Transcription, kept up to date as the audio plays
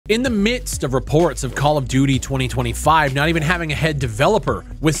In the midst of reports of Call of Duty 2025 not even having a head developer,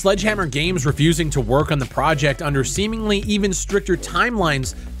 with Sledgehammer Games refusing to work on the project under seemingly even stricter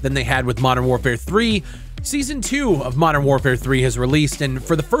timelines than they had with Modern Warfare 3, Season 2 of Modern Warfare 3 has released, and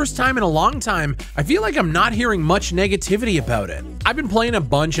for the first time in a long time, I feel like I'm not hearing much negativity about it. I've been playing a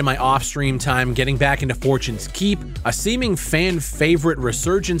bunch in my off-stream time, getting back into Fortune's Keep, a seeming fan favorite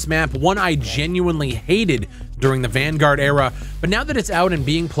resurgence map, one I genuinely hated during the Vanguard era, but now that it's out and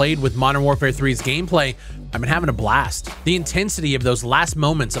being played with Modern Warfare 3's gameplay, I've been having a blast. The intensity of those last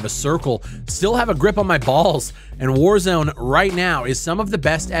moments of a circle still have a grip on my balls, and Warzone right now is some of the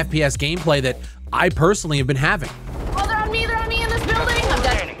best FPS gameplay that I personally have been having. Oh, they're on me in this building! I'm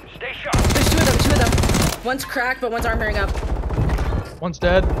dead. Stay sharp. There's two of them. One's cracked, but one's armoring up. One's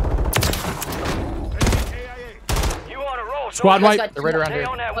dead. You on a roll, Squad wipe. They're right around here.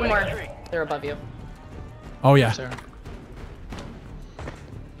 One more. They're above you. Oh yeah.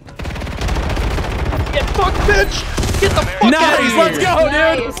 Get fucked, bitch! Get the fuck out of here! Let's go,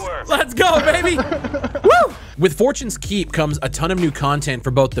 Nice. dude! Let's go, baby! Woo! With Fortune's Keep comes a ton of new content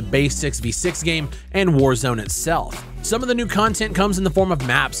for both the base 6v6 game and Warzone itself. Some of the new content comes in the form of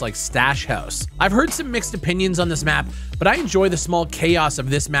maps like Stash House. I've heard some mixed opinions on this map, but I enjoy the small chaos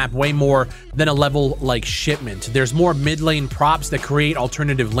of this map way more than a level like Shipment. There's more mid-lane props that create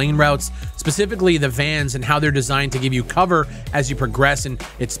alternative lane routes, specifically the vans and how they're designed to give you cover as you progress, and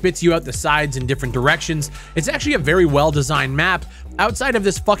it spits you out the sides in different directions. It's actually a very well-designed map, outside of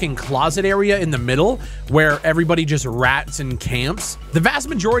this fucking closet area in the middle where everybody just rats and camps. The vast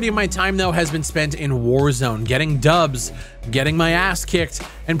majority of my time though has been spent in Warzone, getting dubs, getting my ass kicked,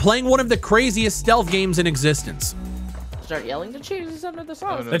 and playing one of the craziest stealth games in existence. Start yelling, the cheese is under the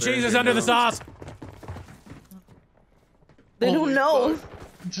sauce. Oh, no, The cheese is under the sauce. They don't know.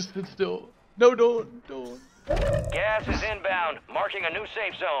 Just sit still. No, don't. Gas is inbound, marking a new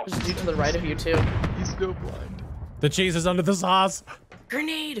safe zone. There's dude to the right of you too. He's still blind. The cheese is under the sauce.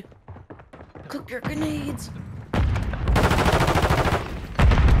 Grenade! Cook your grenades!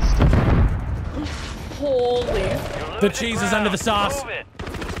 Holy. The cheese is under the sauce. Move it.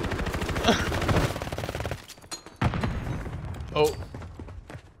 Oh.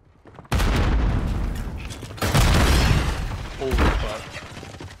 Holy fuck.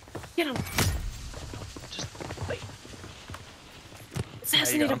 Get him! Just wait.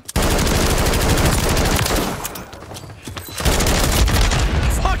 Assassinate him!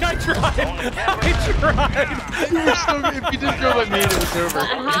 Fuck, I tried. I tried. You were so good. If you didn't throw at me, it was over.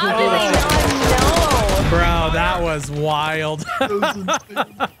 How did I not know? Bro, that was wild. That was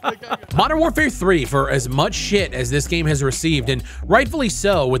insane. Modern Warfare 3, for as much shit as this game has received, and rightfully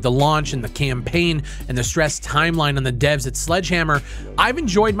so with the launch and the campaign and the stressed timeline on the devs at Sledgehammer, I've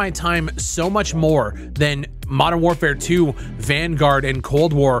enjoyed my time so much more than Modern Warfare 2, Vanguard, and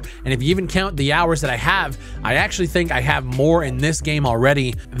Cold War. And if you even count the hours that I have, I actually think I have more in this game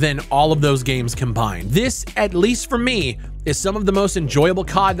already than all of those games combined. This, at least for me, is some of the most enjoyable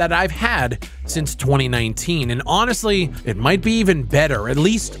COD that I've had since 2019, and honestly, it might be even better, at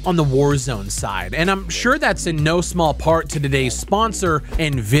least on the Warzone side. And I'm sure that's in no small part to today's sponsor,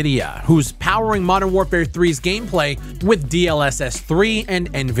 NVIDIA, who's powering Modern Warfare 3's gameplay with DLSS 3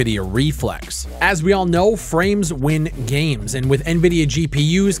 and NVIDIA Reflex. As we all know, frames win games, and with NVIDIA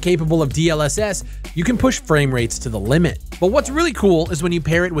GPUs capable of DLSS, you can push frame rates to the limit. But what's really cool is when you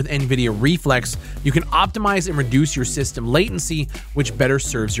pair it with NVIDIA Reflex, you can optimize and reduce your system latency, which better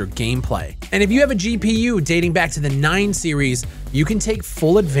serves your gameplay. And if you have a GPU dating back to the 9 series, you can take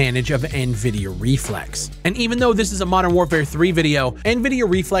full advantage of NVIDIA Reflex. And even though this is a Modern Warfare 3 video, NVIDIA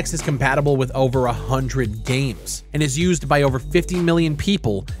Reflex is compatible with over 100 games and is used by over 50 million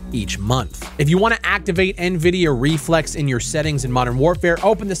people each month. If you want to activate NVIDIA Reflex in your settings in Modern Warfare,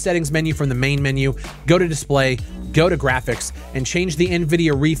 open the settings menu from the main menu, go to display, go to graphics, and change the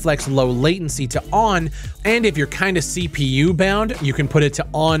NVIDIA Reflex low latency to on. And if you're kind of CPU bound, you can put it to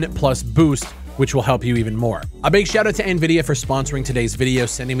on plus boost, which will help you even more. A big shout out to NVIDIA for sponsoring today's video,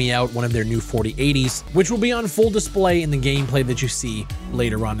 sending me out one of their new 4080s, which will be on full display in the gameplay that you see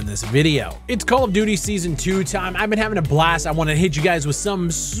later on in this video. It's Call of Duty Season 2 time. I've been having a blast. I want to hit you guys with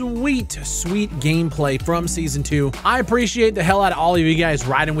some sweet gameplay from Season 2. I appreciate the hell out of all of you guys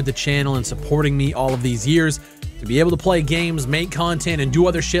riding with the channel and supporting me all of these years. To be able to play games, make content, and do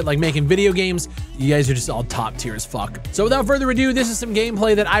other shit like making video games, you guys are just all top tier as fuck. So without further ado, this is some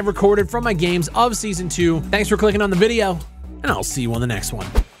gameplay that I've recorded from my games of Season 2. Thanks for clicking on the video, and I'll see you on the next one.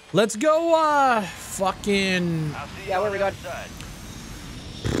 Let's go, fucking... Yeah, where we going?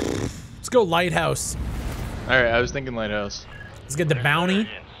 Let's go Lighthouse. Alright, I was thinking Lighthouse. Let's get the bounty,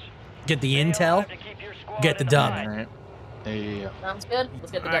 get the intel, get the dub. Alright. Yeah. Sounds good.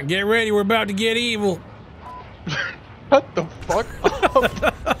 Let's get the All right, gun. get ready. We're about to get evil. What the fuck?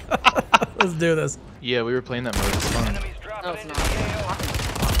 Let's do this. Yeah, we were playing that mode. It's fun. Enemies dropping No, it's into not.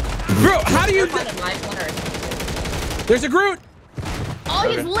 the AO. Bro, how do you... Find a knife one or- There's a Groot. Oh,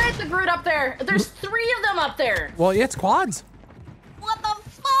 he's Okay. lit the Groot up there. There's 3 of them up there. Well, yeah, it's quads. What the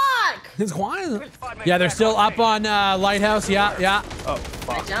fuck? It's quads. Yeah, they're still up on Lighthouse. Yeah, yeah. Oh, I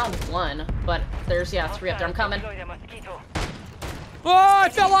fuck. downed 1, but there's 3 up there. I'm coming. Oh, I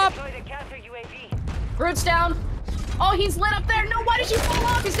fell off. Groot's down. Oh, he's lit up there. No, why did you fall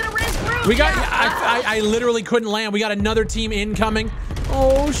off? He's gonna res Groot. We got... Yeah. I literally couldn't land. We got another team incoming.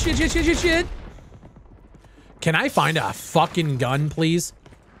 Oh, shit, shit, shit, shit, shit. Can I find a fucking gun, please?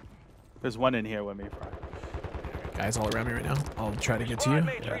 There's one in here with me, Fry. Guys all around me right now. I'll try to get to you.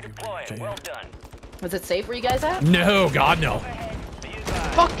 Okay. Well done. Was it safe where you guys at? No, God, no.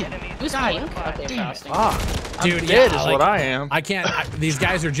 Fucking Who's pink? Okay, fasting. Dude, dead yeah, is what I am. I can't. These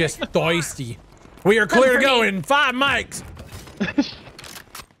guys are just thirsty. We are clear to for go me. in 5 mics.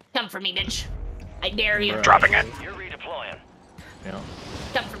 Come for me, bitch. I dare you. Dropping it. You're redeploying. Yeah.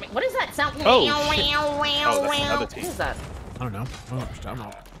 Come for me. What is that sound? Oh, Wow, shit. wow, wow, Oh, that's wow. another What team. is that? I don't know. I don't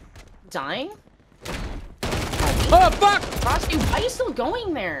know. Dying? Oh, fuck! Frosty, why are you still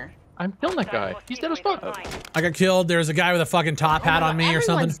going there? I'm killing that guy. He's dead as fuck. I got killed. There's a guy with a fucking top hat on me or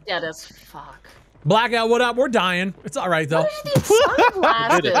something. Everyone's dead as fuck. Blackout, what up? We're dying. It's all right, though. What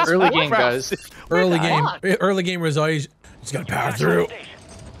are these sunglasses? It's early What game, the guys. Early the game. fuck? Early game was always just gotta power through.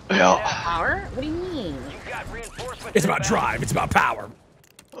 Power? What do you mean? You got reinforcements. It's about drive. It's about power.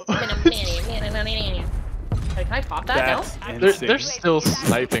 Hey, can I pop that now? That's They're insane. still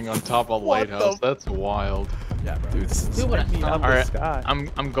sniping on top of Lighthouse. That's wild. Yeah, bro. Dude, this is Who would've me thought? out All the right, sky.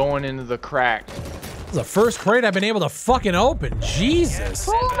 I'm going into the crack. This is the first crate I've been able to fucking open. Jesus.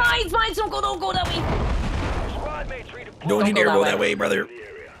 Oh, mines, don't go that way. Squad mates redeploying. Don't you go dare that go way. that way, brother.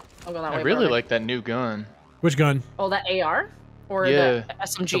 Don't go that I way, really brother. like that new gun. Which gun? Oh, that AR? Or Yeah, the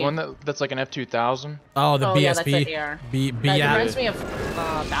SMG? the one that's like an F2000. Oh, the Oh, BSP. yeah, that's an AR. That yeah. reminds me of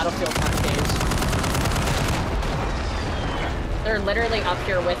Battlefield kind of days. They're literally up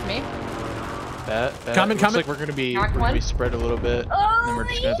here with me. That Coming, looks coming. like we're gonna be Knock one. spread a little bit, and then we're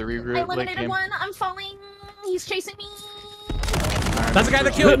just gonna have to I regroup. Like eliminated him. one. I'm falling. He's chasing me. That's the guy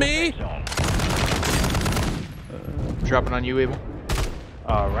that killed me. Dropping on you, Abel.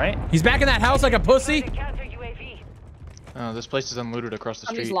 All right. He's back in that house like a pussy. Counter UAV. This place is unlooted across the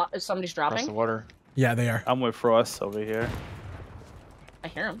street, Somebody's across dropping. the water. Yeah, they are. I'm with Frost over here. I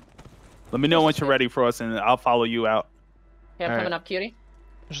hear him. Let me know once you're ready, Frost, and I'll follow you out. Okay, I'm All coming right. up, cutie.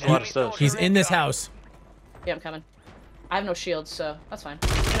 There's a lot of stuff. He's in this house. Yeah, I'm coming. I have no shields, so that's fine. I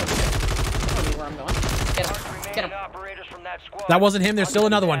don't know where I'm going. Get him. Get him. Remaining operators from that squad. That wasn't him. There's still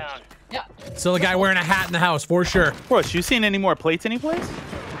another one. Down. Yeah. Still a guy wearing a hat in the house, for sure. Frost, you seen any more plates anyplace?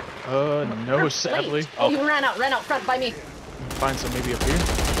 No, sadly. Oh, he ran out front by me. Find some maybe up here.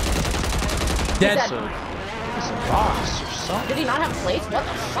 Dead. Dead. Some box or something. Did he not have plates? What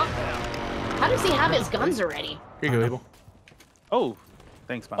the fuck? How does he have his guns already? Here you go, Abel. Oh,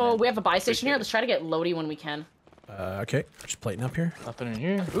 thanks, my Oh, man. we have a buy station here. Let's try to get Lodi when we can. Okay, just plating up here. Nothing in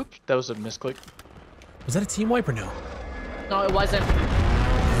here. Oops, that was a misclick. Was that a team wipe or no? No, it wasn't.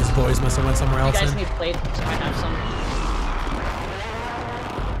 These boys must have went somewhere You else guys then. need plates. I have some.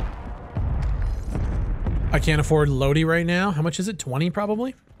 I can't afford Lodi right now. How much is it? 20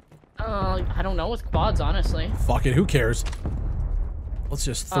 probably? I don't know with quads, honestly. Fuck it, who cares? Let's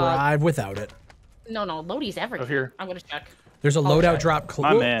just thrive without it. No, Lodi's everything. Oh, here. I'm gonna check. There's a loadout okay. drop.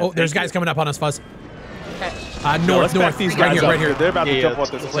 My man, Oh, there's thank guys you. coming up on us, Fuzz. Okay. Yo, North, let's back these right guys here, up. right here. They're about to Yeah, jump yeah,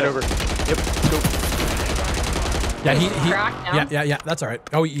 off this let's cliff. head over. Yep. Go. Yeah, he Cracked down. yeah, that's all right.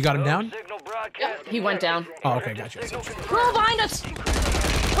 Oh, you got him down? Signal Yeah, broadcast. he went down. Oh, okay, gotcha. Girl behind us!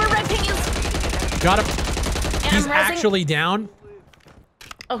 Where red ping is! Got him. And He's I'm rezzing- actually down.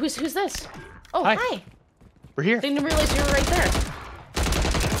 Oh, who's this? Oh, Hi. hi. We're here. Didn't realize you were right there.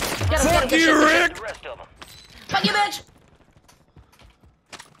 Get him, Fuck get him, you, get him. Rick! The rest of them. Fuck you, bitch!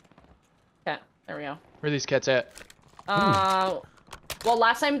 Okay, there we go. Where are these cats at? Well,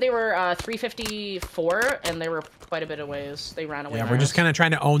 last time they were 354, and they were quite a bit of ways. They ran away. Yeah, from we're just us. kind of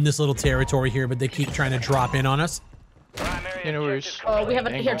trying to own this little territory here, but they keep trying to drop in on us. Primary You know where objective he's- Oh, we have a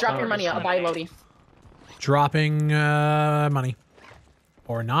Dang, here. I'll Drop find your money. this I'll one. buy Lodi. Dropping money.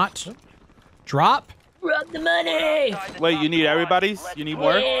 Or not. Drop. Drop the money. Wait, you need everybody's? You need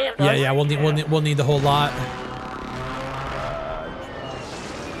more? Yeah, we'll need the whole lot.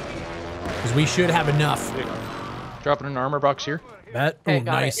 Because we should have enough. Dropping an armor box here. Bet. Okay, Oh,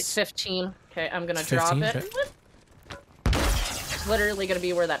 got it. nice. It's 15. Okay, I'm gonna 15, drop it. okay. It's literally gonna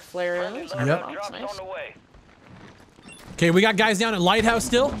be where that flare is. Yep. Oh, that's drops nice. on the way. Okay, we got guys down at Lighthouse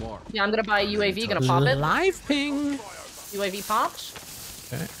still. Yeah, I'm gonna buy a UAV, gonna pop it. Live ping. UAV popped.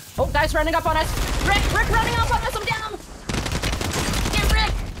 Okay. Oh, guys running up on us. Rick running up on us, I'm down. Get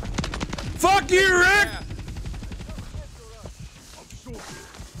Rick. Fuck you, Rick.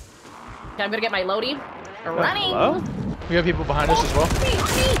 Okay, I'm gonna get my loadie. Running. Hello? We have people behind us as well. Me.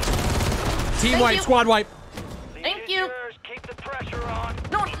 Team Thank wipe, you. squad wipe. Thank you. Keep the pressure on.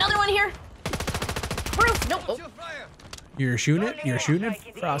 No, another one here. Roof. Nope. Oh, You're shooting it. You're shooting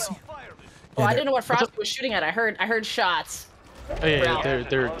it, Frosty. oh I they're- didn't know what Frosty was shooting at. I heard shots. Oh yeah,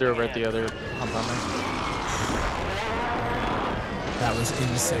 they're over at the other hump on there. That was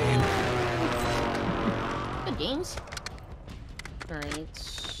insane. Good games. All right.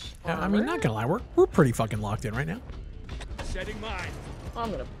 Yeah, I mean, not gonna lie, we're pretty fucking locked in right now.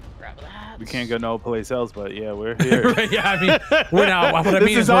 I'm gonna grab that. We can't go no place else, but yeah, we're here. Right, yeah, I mean, we're not. What I This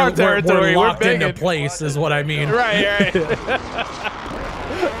mean is is our we're territory, we're locked into banging. place, is what I mean. right.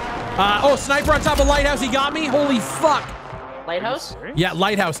 Oh, sniper on top of Lighthouse. He got me. Holy fuck. Lighthouse? Yeah,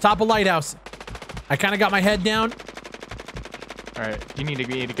 Lighthouse. Top of Lighthouse. I kind of got my head down. All right, you need to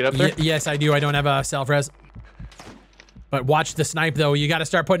get up there. Yes, I do. I don't have a self-res. But watch the snipe, though. You got to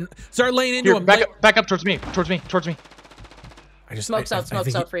start laying into Here, him. back up towards me. I just, Smokes out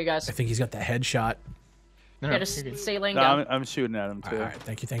for you guys. I think he's got the headshot. No, Yeah, you're just good. stay laying No, down. I'm shooting at him All too. right,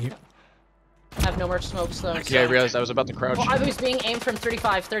 thank you. I have no more smokes though. Yeah, I realized I was about to crouch. Oh, I was being aimed from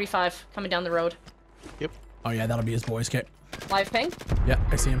 35 coming down the road. Yep. Oh, yeah, that'll be his boys. Okay. Live ping? Yeah,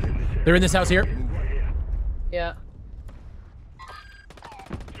 I see him. They're in this house here. Yeah.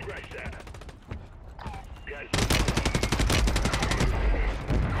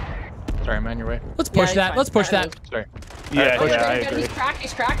 Sorry, I'm on your way. Let's push he's that. fine. Let's push Try to that. Sorry. Yeah, Oh, yeah, I good, good. agree.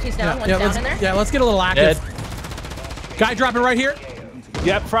 He's cracked. He's down. One's Yeah, down in there. let's get a little active. Dead. Guy dropping right here.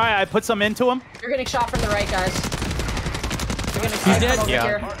 Yep, Fry, I put some into him. You're getting shot from the right, guys. You're getting He's dead. over Yeah,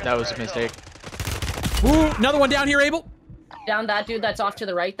 here. that was a mistake. Ooh, another one down here, Abel. Down that dude that's off to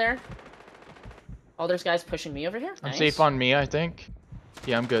the right there. Oh, there's guys pushing me over here. I'm Nice. safe on me, I think.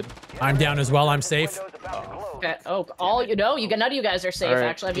 Yeah, I'm good. I'm down as well. I'm safe. Okay. Oh, all you know, none of you guys are safe. All right.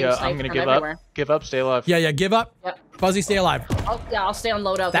 Actually, I'm Yeah, being I'm sniped gonna from give everywhere. up. Give up. Stay alive. Yeah, give up. Yep. Fuzzy, stay alive. I'll stay on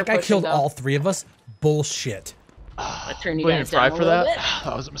loadout. That They're guy pushing, killed though. all three of us. Bullshit. I turned you Blame guys Fry down for a little that. bit.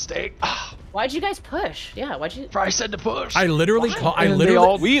 That was a mistake. Why'd you guys push? Yeah, why'd you? Fry said to push. I literally call. I And they literally.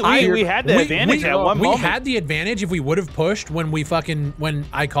 all- We had the advantage at one we moment. had the advantage if we would have pushed when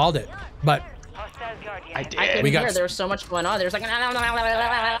I called it, but I I did. couldn't We got- hear. There was so much going on. There was like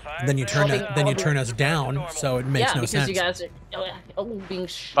then you turn us down, so it makes yeah, no because sense. you guys are being 5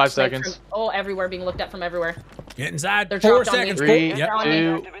 sniped seconds. from, everywhere, being looked at from everywhere. Get inside. They're 4 dropped on me. seconds. 3, Cool. Yep.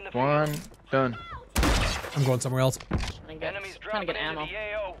 2, 1, done. I'm going somewhere else. Enemies Trying to dropping get into ammo. the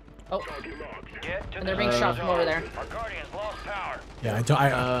AO. Oh, Get to and the they're being shot from over there. Our Guardians lost power.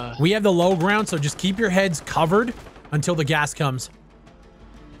 Yeah, we have the low ground, so just keep your heads covered until the gas comes.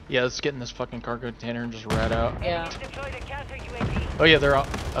 Yeah, let's get in this fucking cargo container and just rat out. Yeah. Deploy the counter UAV. Oh yeah, they're all,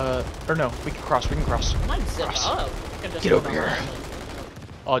 or no, we can cross. Might zip up. Could just Get go over here. behind.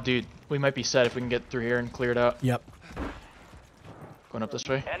 Oh dude, we might be set if we can get through here and clear it out. Yep. Going up this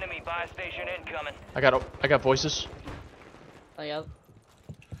way. Enemy buy station incoming. I got voices. Oh yeah,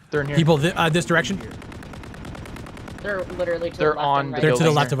 They're in here. People this direction. they're literally to They're the left on and right. the They're to the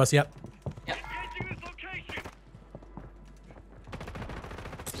building left here. of us. Yep. Yep.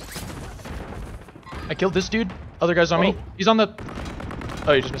 I killed this dude. Other guy's on me. He's on the.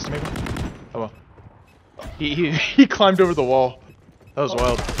 Oh, you just missed him maybe. Oh well. He climbed over the wall. That was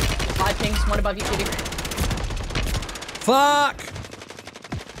wild. 5 pings, one above you, Kitty. Fuck.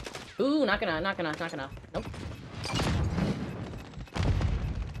 Ooh, not gonna. Nope.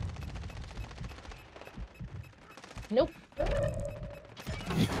 Nope.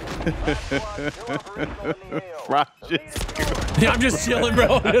 Fry, just Yeah, I'm just chilling,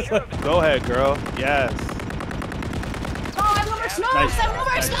 bro. go ahead, girl. Yes. Oh, I have no more smokes! I have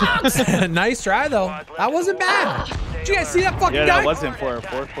no more smokes! Nice try though. That wasn't bad. Did you guys see that fucking Yeah, guy? that wasn't for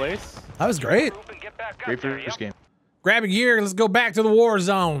 4th place. That was great. Get back up Great there, first game. Grab a gear. Let's go back to the war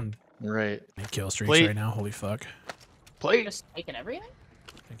zone. Right. Kill streaks Wait. right now. Holy fuck. Play. Just taking everything?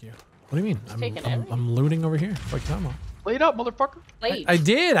 Thank you. What do you mean? taking everything. I'm looting over here. What are you talking about? Play it up, motherfucker. Play. I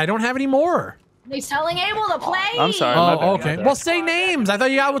did. I don't have any more. He's telling Abel to play! I'm sorry. my bad, Oh, my okay. bad. Well, say names. I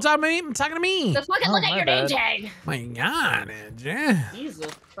thought you guys were talking to me. So fucking look at my your name bad. tag! My God, yeah. Jesus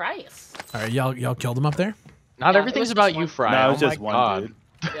Christ. All right, y'all killed him up there. Not Yeah, it everything's was about just you, one. Fry. No, it Oh was just my one God. dude.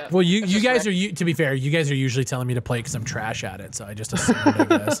 Yeah. Well, you It's just guys Rick. are to be fair, you guys are usually telling me to play because I'm trash at it, so I just assumed. I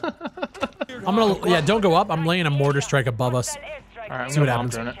guess. I'm gonna don't go up. I'm laying a mortar strike above us. All right, I'm See what gonna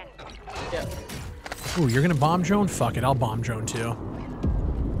bomb happens. drone it. Yeah. Ooh, you're gonna bomb drone? Fuck it, I'll bomb drone too.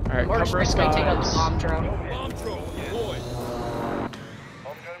 All right, Or cover us, just take out the guys. bomb drone.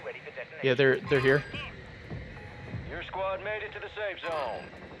 Yeah, they're here. Your squad made it to the safe zone.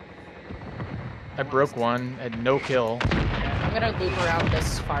 I broke one. I had no kill. I'm gonna loop around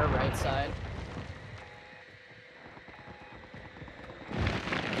this far right side.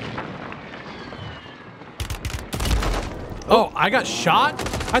 Oh, I got shot?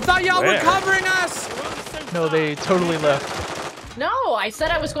 I thought y'all were Where? covering us! No, they totally left. No, I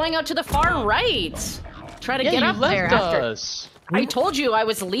said I was going out to the far right. Try to Yeah, get you up there left after. us. I told you I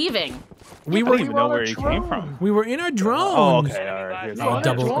was leaving. We I were don't even know where he came from. we were in our drones. Oh, okay, all right. Here's Oh, one.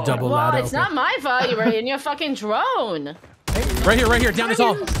 double Well, ladder. it's not my fault. You were in your fucking drone. Right here, down this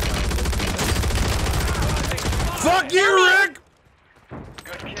hall. Fuck you, Rick!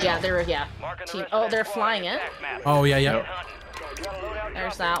 Yeah, Oh, they're flying it. Oh, yeah.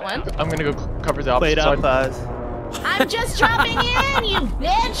 There's that one. I'm gonna go cover the Played opposite up, side. I'm just dropping in, you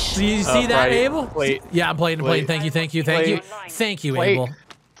bitch. Do you see that, right. Abel? Wait. Yeah, I'm playing. Wait. Thank you. Thank you, Wait. Abel.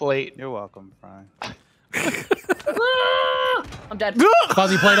 Plate. You're welcome, Brian. I'm dead.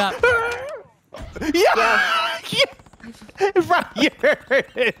 Fuzzy played up. Yeah! Right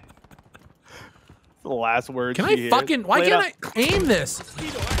here. The last word. Can I fucking? Why can't I aim this?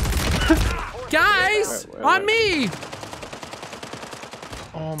 Guys, Wait. on me!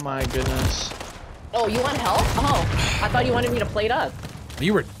 Oh my goodness. Oh, you want help? Oh, I thought you wanted me to plate up.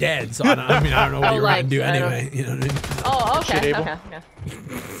 You were dead, so I don't know what Oh, you were gonna like, do I don't- anyway. You know what I mean? Oh, okay, Shit, Abel. okay.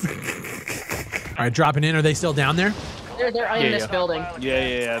 All right, dropping in. Are they still down there? They're in Yeah, this yeah. building.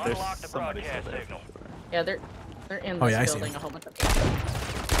 Yeah. There's Unlock the somebody broadcast still there. signal. Yeah, they're in this Oh, yeah, I see building. them. A whole bunch of people.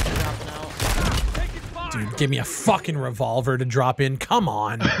 They're dropping out. Dude, give me a fucking revolver to drop in. Come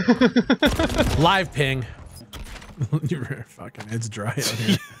on. Live ping. You're fucking. It's dry out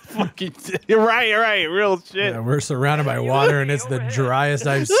here. Fucking. You're right. Real shit. Yeah, we're surrounded by water, and it's the driest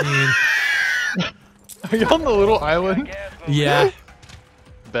I've seen. Are you on the little island? Yeah.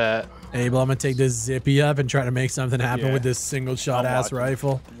 Bet. Abel, I'm gonna take this zippy up and try to make something happen Yeah. with this single shot I'm ass watching.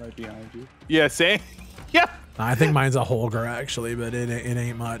 rifle. I'm right behind you. Yeah, same. Yeah. I think mine's a Holger actually, but it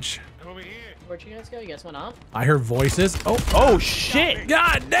ain't much. Where'd you guys go? You guys went up? I heard voices. Oh, Oh shit.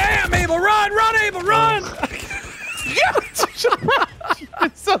 god damn, Abel, run, Abel, run! Yeah.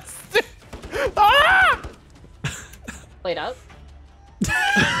 It's so sick. Ah! Played up?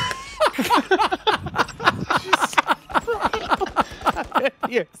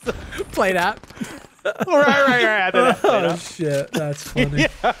 Yes. Play that. Right. Oh shit, that's funny.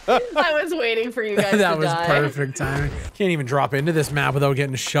 I was waiting for you guys That to was die. perfect timing. Can't even drop into this map without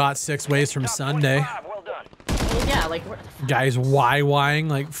getting shot 6 ways from Sunday. Well done. Well, yeah, like, where the fuck? Guys YYing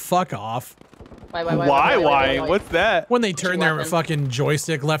like fuck off. Why? What's that? When they turn their weapon? fucking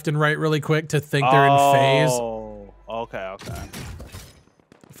joystick left and right really quick to think they're in phase. Oh, okay.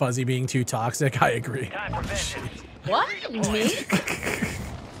 Fuzzy being too toxic, I agree. Time for vengeance. What? Me?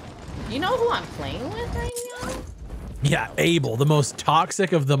 You know who I'm playing with right now? Yeah, Abel, the most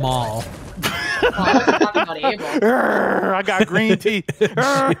toxic of them all. Oh, I was talking about Abel. I got green teeth.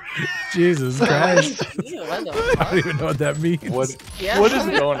 Jesus Christ. Ew, what the I fuck? don't even know what that means. What? Yeah. What is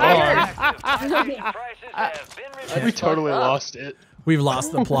going on? Prices have been reduced. We totally up. lost it. We've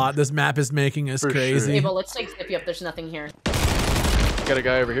lost the plot. This map is making us For crazy. Abel, let's take Zippy up. There's nothing here. Got a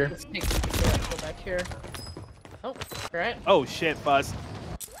guy over here. Let's take Zippy up. Go back here. Oh, alright. Oh shit, Fuzz.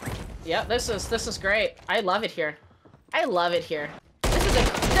 Yeah, this is great. I love it here. I love it here. This is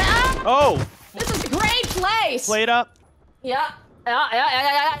a Oh, this is a great place. played up. Yeah.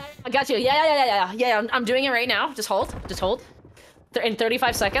 I got you. Yeah. I'm doing it right now. Just hold. In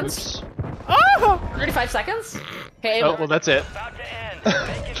 35 seconds. Oops. 35 seconds. Okay. Oh, well, that's it. About to end.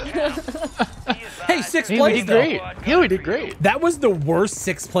 Make it count. Hey, 6th Hey, we place did though. great. Yeah, we did great. That was the worst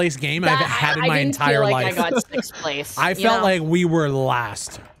 6th place game I've had in I my didn't entire feel like life. I got 6th place. I you felt know? like we were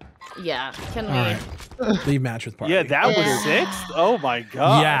last. Yeah. Can we? All right. Leave match with party. Yeah, that was Yeah. sixth. Oh my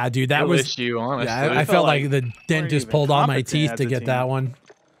god. Yeah, dude, that I was. wish you, honestly. Yeah, I felt like the weren't dentist even pulled all my competent teeth as to a get team. that one.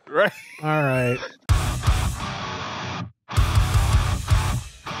 Right. All right.